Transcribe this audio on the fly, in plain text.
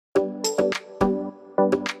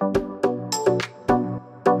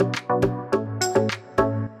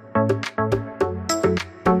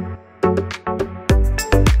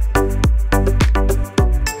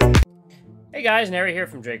guys, and Harry here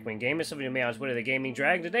from Drakewing Gaming. Something to me on Twitter, the Gaming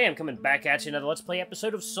Dragon. Today I'm coming back at you another Let's Play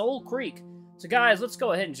episode of Soulcreek. So guys, let's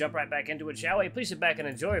go ahead and jump right back into it, shall we? Please sit back and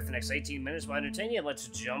enjoy for the next 18 minutes while I entertain you, and let's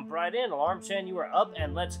jump right in. Alarm Chan, you are up,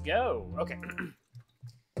 and let's go. Okay.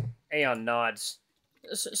 Aeyon nods.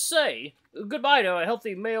 Say goodbye to a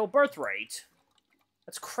healthy male birth rate.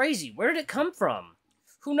 That's crazy. Where did it come from?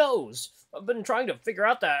 Who knows? I've been trying to figure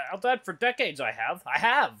out that for decades, I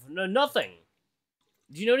have. Nothing.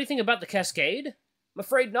 Do you know anything about the cascade? I'm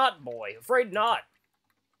afraid not, boy. Afraid not.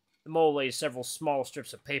 The mole lays several small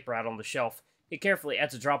strips of paper out on the shelf. He carefully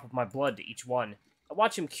adds a drop of my blood to each one. I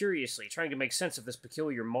watch him curiously, trying to make sense of this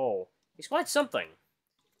peculiar mole. He's quite something.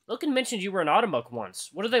 Loken mentioned you were an Automonk once.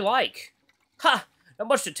 What are they like? Ha! Not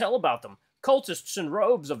much to tell about them. Cultists in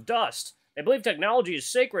robes of dust. They believe technology is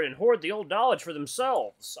sacred and hoard the old knowledge for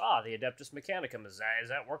themselves. Ah, the Adeptus Mechanicum is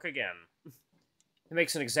at work again. He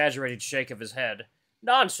makes an exaggerated shake of his head.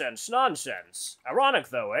 Nonsense, nonsense. Ironic,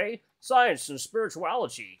 though, eh? Science and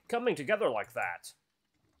spirituality coming together like that.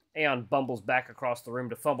 Aeyon bumbles back across the room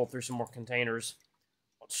to fumble through some more containers.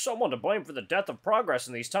 Want someone to blame for the death of progress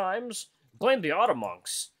in these times? Blame the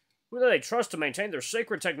Automonks. Who do they trust to maintain their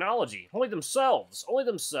sacred technology? Only themselves. Only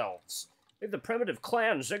themselves. Leave the primitive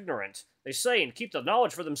clans ignorant, they say, and keep the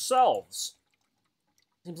knowledge for themselves.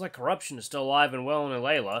 Seems like corruption is still alive and well in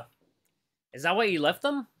Ilayla. Is that why you left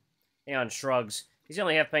them? Aeyon shrugs. He's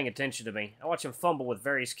only half paying attention to me. I watch him fumble with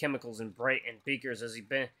various chemicals and beakers as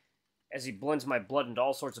he blends my blood into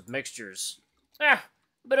all sorts of mixtures. A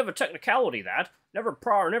bit of a technicality, that. Never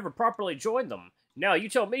properly joined them. Now you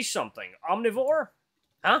tell me something. Omnivore?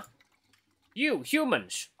 Huh? You,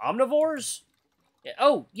 humans. Omnivores?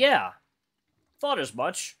 Oh, yeah. Thought as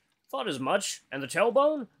much. And the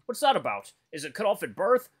tailbone? What's that about? Is it cut off at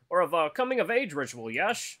birth, or of a coming-of-age ritual,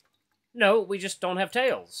 yes? No, we just don't have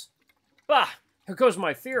tails. Bah! Here goes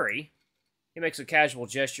my theory. He makes a casual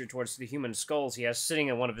gesture towards the human skulls he has sitting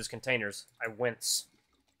in one of his containers. I wince.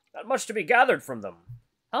 Not much to be gathered from them.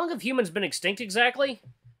 How long have humans been extinct exactly?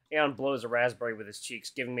 Aeyon blows a raspberry with his cheeks,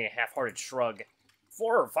 giving me a half-hearted shrug.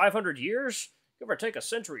 400 or 500 years? Give or take a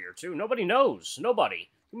century or two. Nobody knows. Nobody.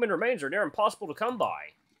 Human remains are near impossible to come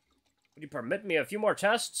by. Would you permit me a few more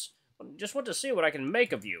tests? I just want to see what I can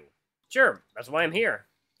make of you. Sure, that's why I'm here.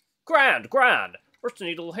 Grand! First, I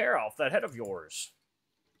need a little hair off that head of yours.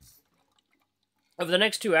 Over the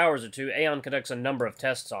next 2 hours or two, Aeyon conducts a number of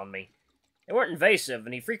tests on me. They weren't invasive,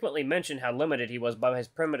 and he frequently mentioned how limited he was by his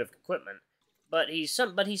primitive equipment, but he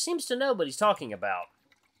seems to know what he's talking about.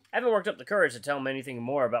 I haven't worked up the courage to tell him anything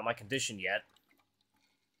more about my condition yet.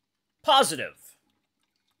 Positive!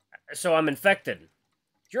 So I'm infected.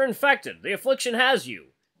 You're infected. The affliction has you.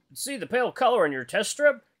 See the pale color in your test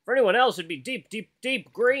strip? For anyone else, it'd be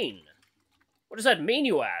deep green. What does that mean,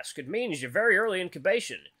 you ask? It means you're very early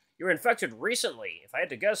incubation. You were infected recently. If I had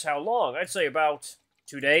to guess how long, I'd say about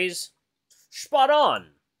 2 days. Spot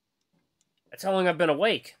on. That's how long I've been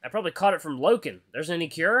awake. I probably caught it from Loken. There's any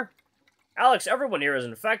cure? Alex, everyone here is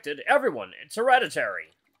infected. Everyone. It's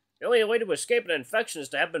hereditary. The only way to escape an infection is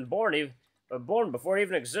to have been born before it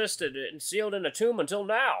even existed and sealed in a tomb until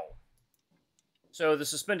now. So the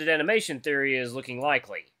suspended animation theory is looking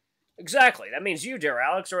likely. Exactly. That means you, dear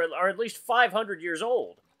Alex, are at least 500 years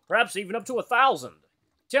old. Perhaps even up to 1,000.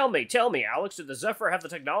 Tell me, Alex, did the Zephyr have the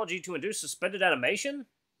technology to induce suspended animation?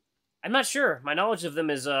 I'm not sure. My knowledge of them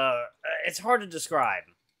is, it's hard to describe.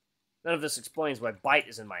 None of this explains why bite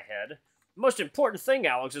is in my head. The most important thing,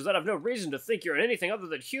 Alex, is that I've no reason to think you're anything other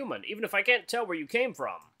than human, even if I can't tell where you came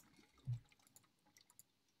from.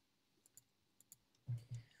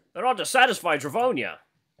 That ought to satisfy Dravonia.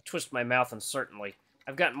 I twist my mouth uncertainly.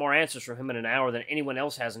 I've gotten more answers from him in an hour than anyone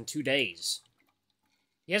else has in 2 days.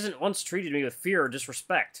 He hasn't once treated me with fear or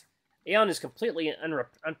disrespect. Aeyon is completely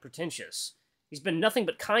unpretentious. He's been nothing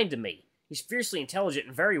but kind to me. He's fiercely intelligent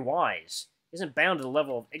and very wise. He isn't bound to the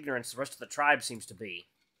level of ignorance the rest of the tribe seems to be.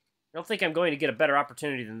 I don't think I'm going to get a better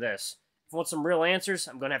opportunity than this. If I want some real answers,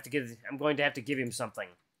 I'm going to have to give him something.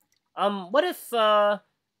 What if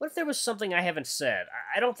there was something I haven't said?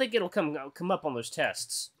 I don't think it'll come up on those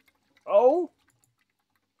tests. Oh?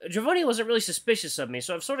 Dravonia wasn't really suspicious of me,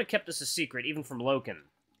 so I've sort of kept this a secret, even from Loken.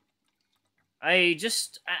 I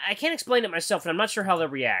can't explain it myself, and I'm not sure how they'll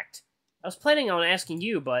react. I was planning on asking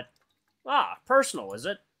you, but... personal, is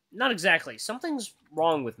it? Not exactly. Something's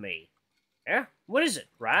wrong with me. Yeah? What is it?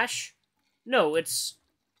 Rash? No, it's...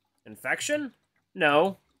 Infection?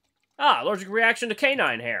 No. Allergic reaction to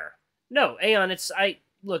canine hair. No, Aeyon,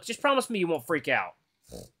 Look, just promise me you won't freak out.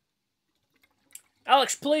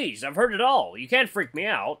 Alex, please, I've heard it all. You can't freak me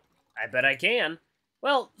out. I bet I can.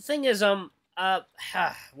 Well, the thing is, where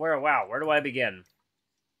do I begin?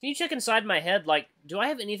 Can you check inside my head? Like, do I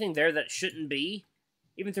have anything there that shouldn't be?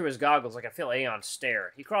 Even through his goggles, I can feel Aeon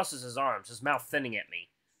stare. He crosses his arms, his mouth thinning at me.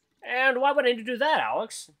 And why would I need to do that,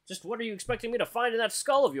 Alex? Just what are you expecting me to find in that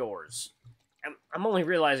skull of yours? I'm only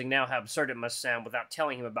realizing now how absurd it must sound without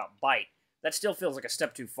telling him about Bite. That still feels like a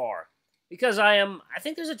step too far. Because I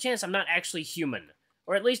think there's a chance I'm not actually human.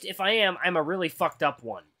 Or at least, if I am, I'm a really fucked up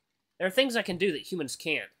one. There are things I can do that humans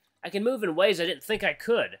can't. I can move in ways I didn't think I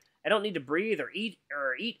could. I don't need to breathe or eat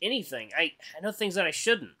anything. I know things that I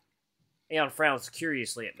shouldn't. Aeon frowns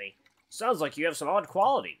curiously at me. Sounds like you have some odd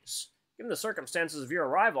qualities. Given the circumstances of your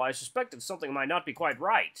arrival, I suspected something might not be quite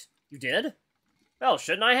right. You did? Well,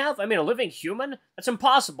 shouldn't I have? I mean, a living human? That's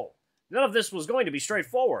impossible. None of this was going to be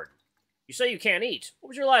straightforward. You say you can't eat. What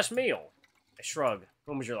was your last meal? I shrug.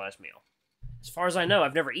 When was your last meal? As far as I know,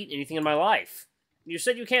 I've never eaten anything in my life. You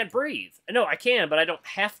said you can't breathe. No, I can, but I don't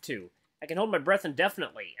have to. I can hold my breath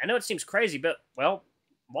indefinitely. I know it seems crazy, but, well,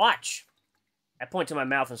 watch. I point to my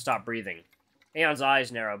mouth and stop breathing. Aeon's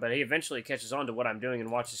eyes narrow, but he eventually catches on to what I'm doing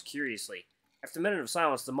and watches curiously. After a minute of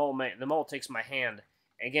silence, the mole takes my hand,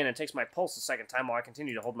 and again it takes my pulse a second time while I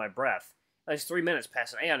continue to hold my breath. At least 3 minutes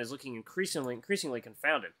pass, and Aeon is looking increasingly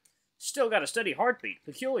confounded. Still got a steady heartbeat.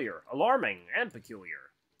 Peculiar. Alarming. And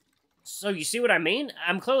peculiar. So you see what I mean?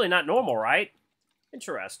 I'm clearly not normal, right?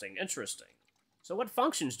 Interesting. So what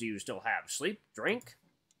functions do you still have? Sleep? Drink?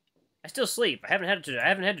 I still sleep. I haven't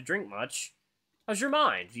had to drink much. How's your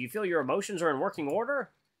mind? Do you feel your emotions are in working order?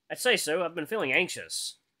 I'd say so. I've been feeling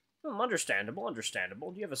anxious. Understandable.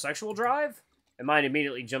 Do you have a sexual drive? My mind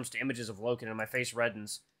immediately jumps to images of Loken and my face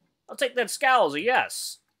reddens. I'll take that scowl as a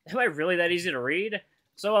yes. Am I really that easy to read?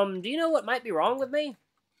 So, do you know what might be wrong with me?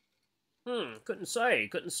 Couldn't say.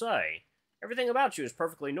 Everything about you is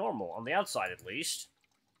perfectly normal, on the outside at least.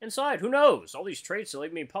 Inside, who knows? All these traits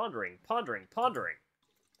leave me pondering. What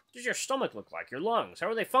does your stomach look like? Your lungs? How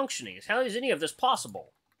are they functioning? How is any of this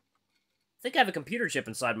possible? I think I have a computer chip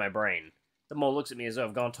inside my brain. The mole looks at me as though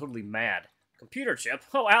I've gone totally mad. Computer chip?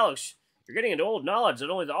 Oh, Alex, you're getting into old knowledge that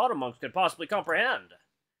only the Automonks could possibly comprehend.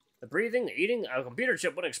 The breathing, the eating, a computer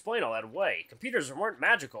chip wouldn't explain all that away. Computers weren't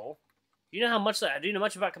magical. Do you know much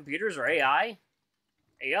about computers or AI?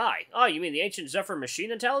 AI? Oh, you mean the ancient Zephyr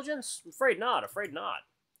machine intelligence? Afraid not.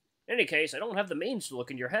 In any case, I don't have the means to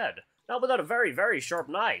look in your head. Not without a very, very sharp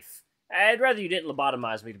knife. I'd rather you didn't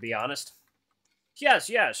lobotomize me, to be honest.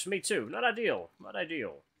 Yes, me too. Not ideal.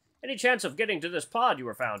 Any chance of getting to this pod you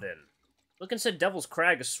were found in? Loken said Devil's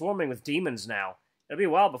Crag is swarming with demons now. It'll be a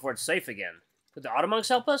while before it's safe again. Could the Automonks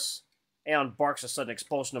help us? Aeon barks a sudden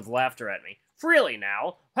expulsion of laughter at me. Really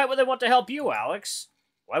now? Why would they want to help you, Alex?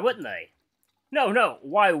 Why wouldn't they? No,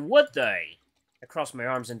 why would they? I cross my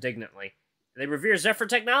arms indignantly. They revere Zephyr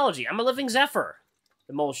technology. I'm a living Zephyr.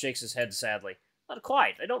 The mole shakes his head sadly. Not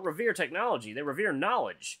quite. They don't revere technology. They revere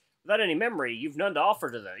knowledge. Without any memory, you've none to offer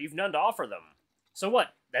them. So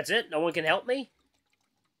what? That's it? No one can help me?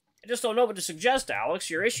 I just don't know what to suggest, Alex.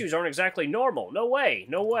 Your issues aren't exactly normal. No way.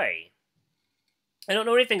 I don't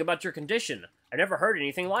know anything about your condition. I never heard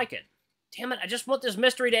anything like it. Damn it, I just want this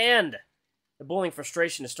mystery to end. The boiling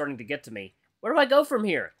frustration is starting to get to me. Where do I go from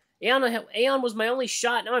here? Aeon was my only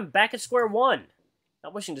shot, now I'm back at square one.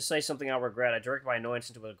 Not wishing to say something I'll regret, I direct my annoyance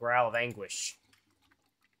into a growl of anguish.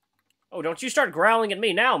 Oh, don't you start growling at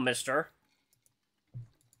me now, mister.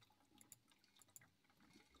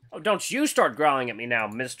 Oh, don't you start growling at me now,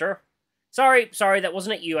 mister. Sorry, that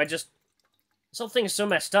wasn't at you, this whole thing is so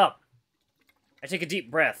messed up. I take a deep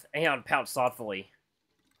breath. Aeon pouts thoughtfully.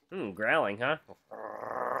 Growling, huh?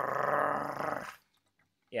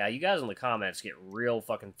 Yeah, you guys in the comments get real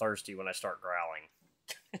fucking thirsty when I start growling.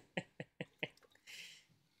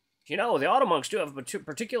 You know, the Automonks do have a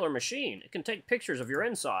particular machine. It can take pictures of your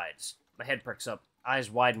insides. My head perks up, eyes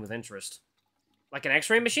widen with interest. Like an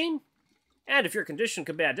X-ray machine? And if your condition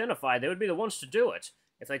could be identified, they would be the ones to do it.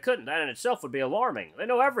 If they couldn't, that in itself would be alarming. They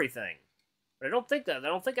know everything. But I don't think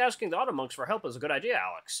asking the Automonks for help is a good idea,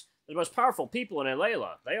 Alex. They're the most powerful people in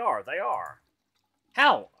Alayla. They are.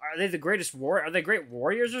 How? Are they the greatest Are they great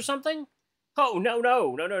warriors or something? Oh,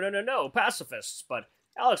 no, pacifists. But,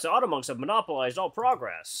 Alex, the Automonks have monopolized all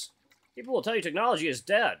progress. People will tell you technology is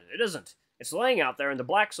dead. It isn't. It's laying out there in the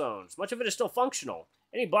black zones. Much of it is still functional.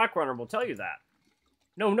 Any black runner will tell you that.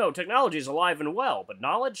 No, technology is alive and well, but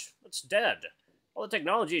knowledge? It's dead. All the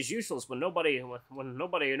technology is useless when nobody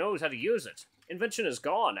knows how to use it. Invention is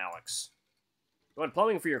gone, Alex. You want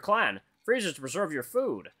plumbing for your clan, freezers to preserve your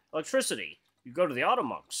food, electricity. You go to the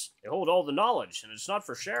Automonks. They hold all the knowledge, and it's not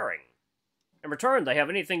for sharing. In return, they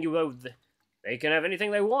can have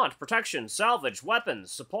anything they want. Protection, salvage,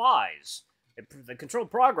 weapons, supplies. They control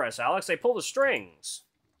progress, Alex. They pull the strings.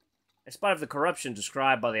 In spite of the corruption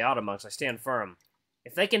described by the Automonks, I stand firm.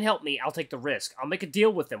 If they can help me, I'll take the risk. I'll make a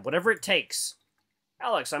deal with them, whatever it takes.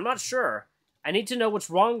 Alex, I'm not sure. I need to know what's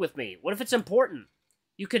wrong with me. What if it's important?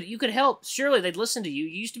 You could help. Surely they'd listen to you.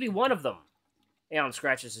 You used to be one of them. Aeyon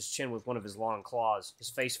scratches his chin with one of his long claws, his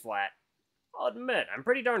face flat. I'll admit, I'm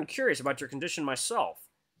pretty darn curious about your condition myself.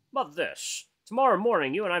 About this. Tomorrow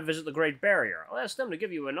morning, you and I visit the Great Barrier. I'll ask them to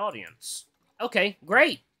give you an audience. Okay,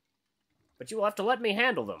 great. But you will have to let me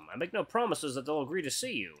handle them. I make no promises that they'll agree to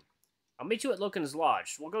see you. I'll meet you at Loken's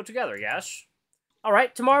lodge. We'll go together, yes? All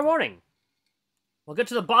right, tomorrow morning. We'll get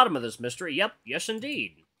to the bottom of this mystery. Yep, yes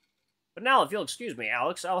indeed. But now, if you'll excuse me,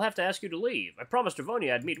 Alex, I'll have to ask you to leave. I promised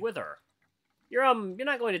Dravonia I'd meet with her. You're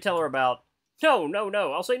not going to tell her about...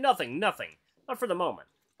 No, I'll say nothing. Not for the moment.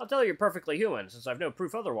 I'll tell her you're perfectly human, since I've no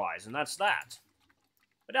proof otherwise, and that's that.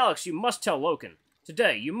 But Alex, you must tell Loken.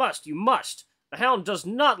 Today, you must. The Hound does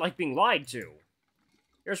not like being lied to.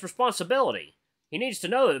 There's responsibility. He needs to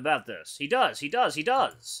know about this. He does.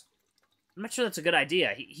 I'm not sure that's a good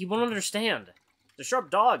idea. He won't understand. He's a sharp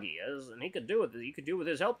dog, he is, and he could do with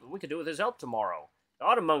his help, and we could do with his help tomorrow. The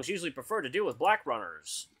Automonks usually prefer to deal with black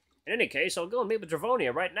runners. In any case, I'll go and meet with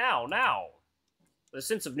Dravonia right now. With a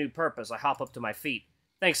sense of new purpose, I hop up to my feet.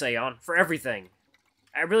 Thanks, Aeyon, for everything.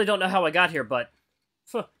 I really don't know how I got here, but...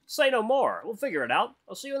 say no more. We'll figure it out.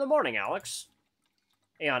 I'll see you in the morning, Alex.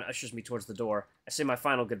 Aeyon ushers me towards the door. I say my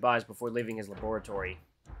final goodbyes before leaving his laboratory.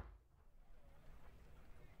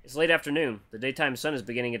 It's late afternoon. The daytime sun is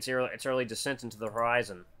beginning its early descent into the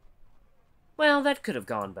horizon. Well, that could have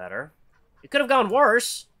gone better. It could have gone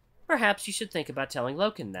worse. Perhaps you should think about telling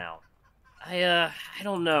Loken now. I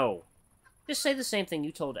don't know. Just say the same thing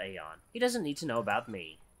you told Aeyon. He doesn't need to know about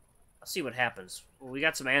me. I'll see what happens. Well, we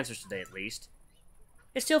got some answers today, at least.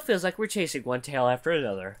 It still feels like we're chasing one tail after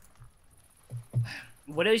another.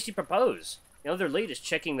 What does he propose? The other lead is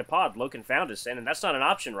checking the pod Loken found us in, and that's not an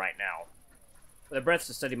option right now. With a breath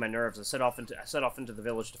to steady my nerves, I set off into the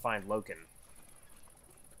village to find Loken.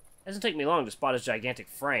 It doesn't take me long to spot his gigantic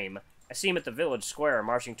frame. I see him at the village square,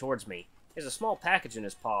 marching towards me. He has a small package in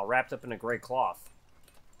his paw, wrapped up in a gray cloth.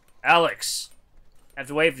 Alex! I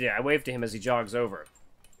wave to him as he jogs over.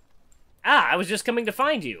 Ah, I was just coming to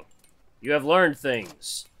find you. You have learned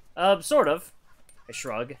things. Sort of. I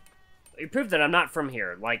shrug. You proved that I'm not from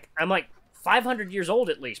here. I'm like 500 years old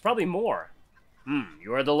at least, probably more.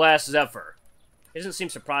 You are the last Zephyr. He doesn't seem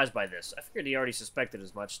surprised by this. I figured he already suspected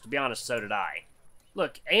as much. To be honest, so did I.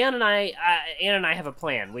 Look, Aeyon and I have a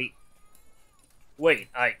plan. Wait,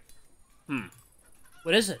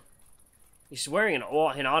 What is it? He's wearing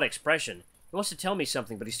an odd expression. He wants to tell me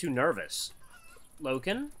something, but he's too nervous.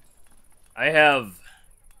 Loken?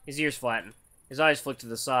 His ears flatten. His eyes flick to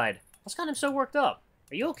the side. What's got him so worked up?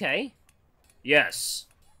 Are you okay? Yes.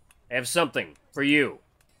 I have something for you.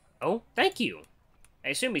 Oh, thank you. I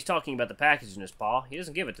assume he's talking about the package in his paw. He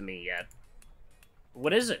doesn't give it to me yet.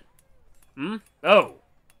 What is it? Oh!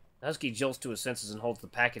 The husky jolts to his senses and holds the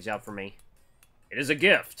package out for me. It is a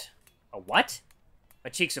gift. A what? My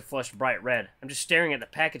cheeks are flushed bright red. I'm just staring at the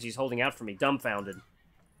package he's holding out for me, dumbfounded.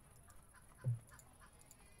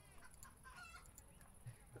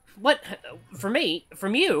 What? For me?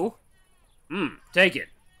 From you? Take it.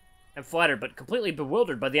 I'm flattered, but completely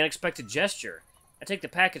bewildered by the unexpected gesture. I take the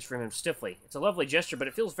package from him stiffly. It's a lovely gesture, but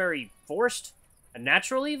it feels very forced?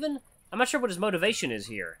 Unnatural, even? I'm not sure what his motivation is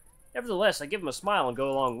here. Nevertheless, I give him a smile and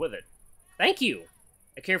go along with it. Thank you!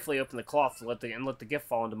 I carefully open the cloth to let the gift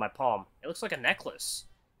fall into my palm. It looks like a necklace.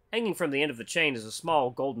 Hanging from the end of the chain is a small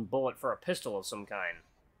golden bullet for a pistol of some kind.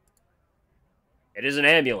 It is an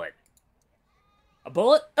amulet. A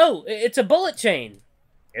bullet? Oh, it's a bullet chain!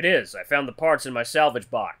 It is. I found the parts in my salvage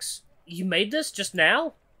box. You made this just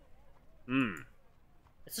now?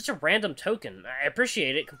 It's such a random token. I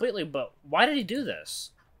appreciate it completely, but why did he do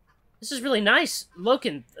this? This is really nice.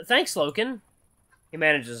 Loken, thanks, Loken. He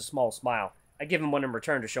manages a small smile. I give him one in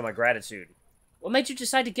return to show my gratitude. What made you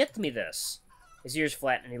decide to get me this? His ears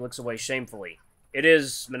flatten and he looks away shamefully. It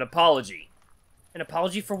is an apology. An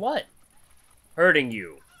apology for what? Hurting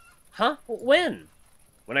you. Huh? When?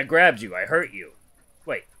 When I grabbed you, I hurt you.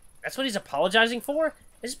 Wait, that's what he's apologizing for?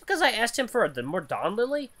 Is it because I asked him for the more dawn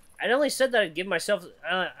lily? I'd only said that to give myself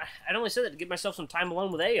some time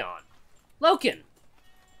alone with Aeyon. Loken!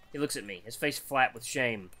 He looks at me, his face flat with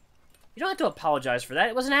shame. You don't have to apologize for that.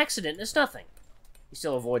 It was an accident. It's nothing. He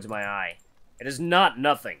still avoids my eye. It is not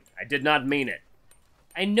nothing. I did not mean it.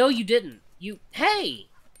 I know you didn't. Hey!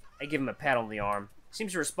 I give him a pat on the arm. He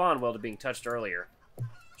seems to respond well to being touched earlier.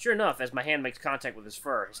 Sure enough, as my hand makes contact with his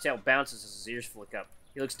fur, his tail bounces as his ears flick up.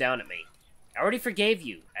 He looks down at me. I already forgave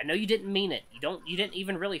you. I know you didn't mean it. You didn't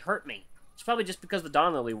even really hurt me. It's probably just because the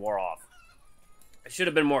dawn lily wore off. I should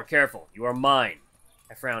have been more careful. You are mine.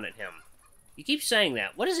 I frown at him. You keep saying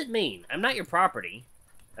that. What does it mean? I'm not your property.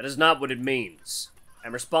 That is not what it means.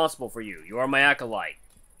 I'm responsible for you. You are my acolyte.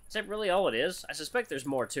 Is that really all it is? I suspect there's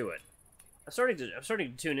more to it. I'm starting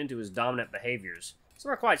to tune into his dominant behaviors.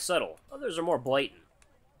 Some are quite subtle. Others are more blatant.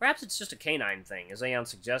 Perhaps it's just a canine thing, as Aeyon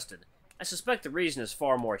suggested. I suspect the reason is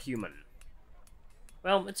far more human.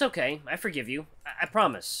 Well, it's okay. I forgive you. I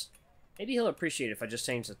promise. Maybe he'll appreciate it if I just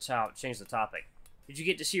change the topic. Did you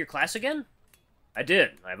get to see your class again? I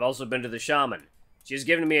did. I've also been to the shaman. She has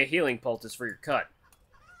given me a healing poultice for your cut.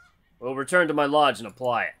 We'll return to my lodge and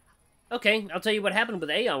apply it. Okay, I'll tell you what happened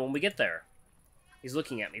with Aeyon when we get there. He's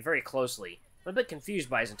looking at me very closely. I'm a bit confused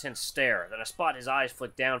by his intense stare, then I spot his eyes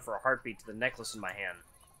flick down for a heartbeat to the necklace in my hand.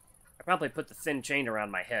 I promptly put the thin chain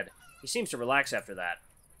around my head. He seems to relax after that.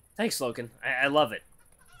 Thanks, Loken. I love it.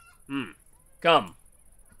 Come.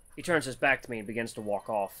 He turns his back to me and begins to walk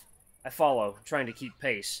off. I follow, trying to keep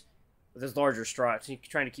pace with his larger strides.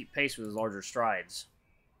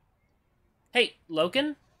 Hey,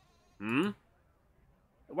 Loken?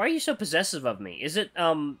 Why are you so possessive of me? Is it,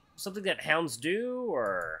 something that hounds do,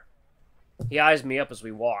 or... He eyes me up as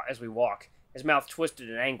we walk, his mouth twisted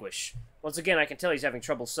in anguish. Once again, I can tell he's having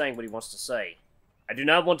trouble saying what he wants to say. I do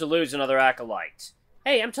not want to lose another acolyte.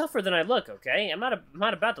 Hey, I'm tougher than I look, okay? I'm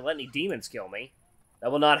not about to let any demons kill me.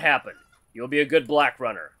 That will not happen. You will be a good black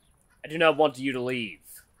runner. I do not want you to leave.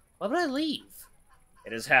 Why would I leave?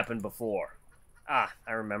 It has happened before. Ah,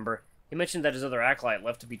 I remember. He mentioned that his other acolyte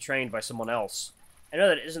left to be trained by someone else. I know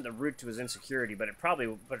that it isn't the root to his insecurity, but it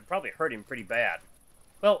probably hurt him pretty bad.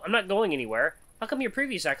 Well, I'm not going anywhere. How come your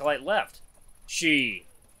previous acolyte left? She.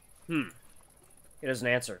 He doesn't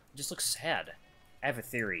answer. He just looks sad. I have a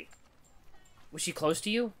theory. Was she close to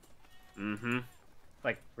you?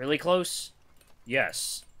 Like, really close?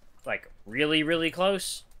 Yes. Like, really, really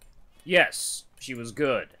close? Yes. She was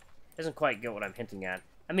good. Doesn't quite get what I'm hinting at.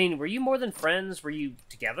 I mean, were you more than friends? Were you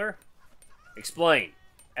together? Explain.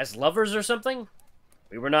 As lovers or something?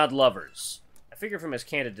 We were not lovers. I figure from his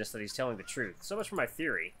candidness that he's telling the truth. So much for my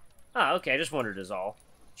theory. Ah, okay, I just wondered is all.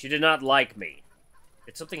 She did not like me.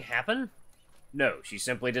 Did something happen? No, she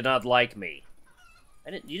simply did not like me.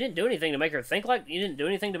 You didn't do anything to make her think like... You didn't do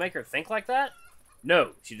anything to make her think like that?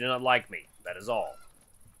 No, she did not like me. That is all.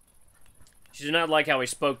 She did not like how he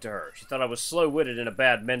spoke to her. She thought I was slow-witted and a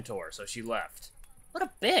bad mentor, so she left. What a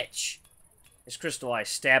bitch! His crystal eyes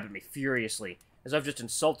stab at me furiously, as I've just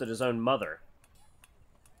insulted his own mother.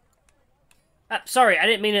 Sorry, I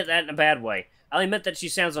didn't mean it that in a bad way. I only meant that she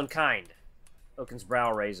sounds unkind. Loken's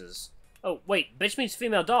brow raises. Oh, wait, bitch means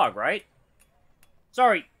female dog, right?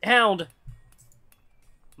 Sorry, hound.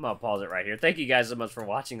 I'm gonna pause it right here. Thank you guys so much for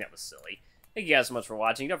watching. That was silly. Thank you guys so much for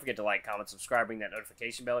watching. Don't forget to like, comment, subscribe, ring that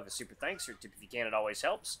notification bell. If a super thanks, or tip if you can, it always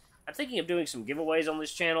helps. I'm thinking of doing some giveaways on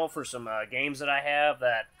this channel for some games that I have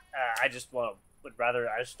that I just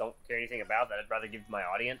don't care anything about, that I'd rather give to my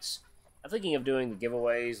audience. I'm thinking of doing the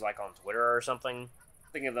giveaways like on Twitter or something.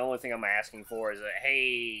 I'm thinking the only thing I'm asking for is that,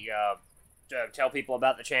 hey, tell people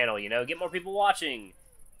about the channel, you know, get more people watching,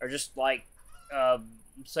 or just like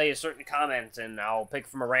say a certain comment and I'll pick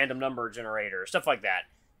from a random number generator, stuff like that.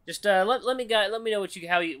 Just let me know what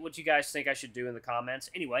you guys think I should do in the comments.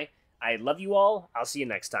 Anyway, I love you all. I'll see you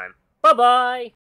next time. Bye bye.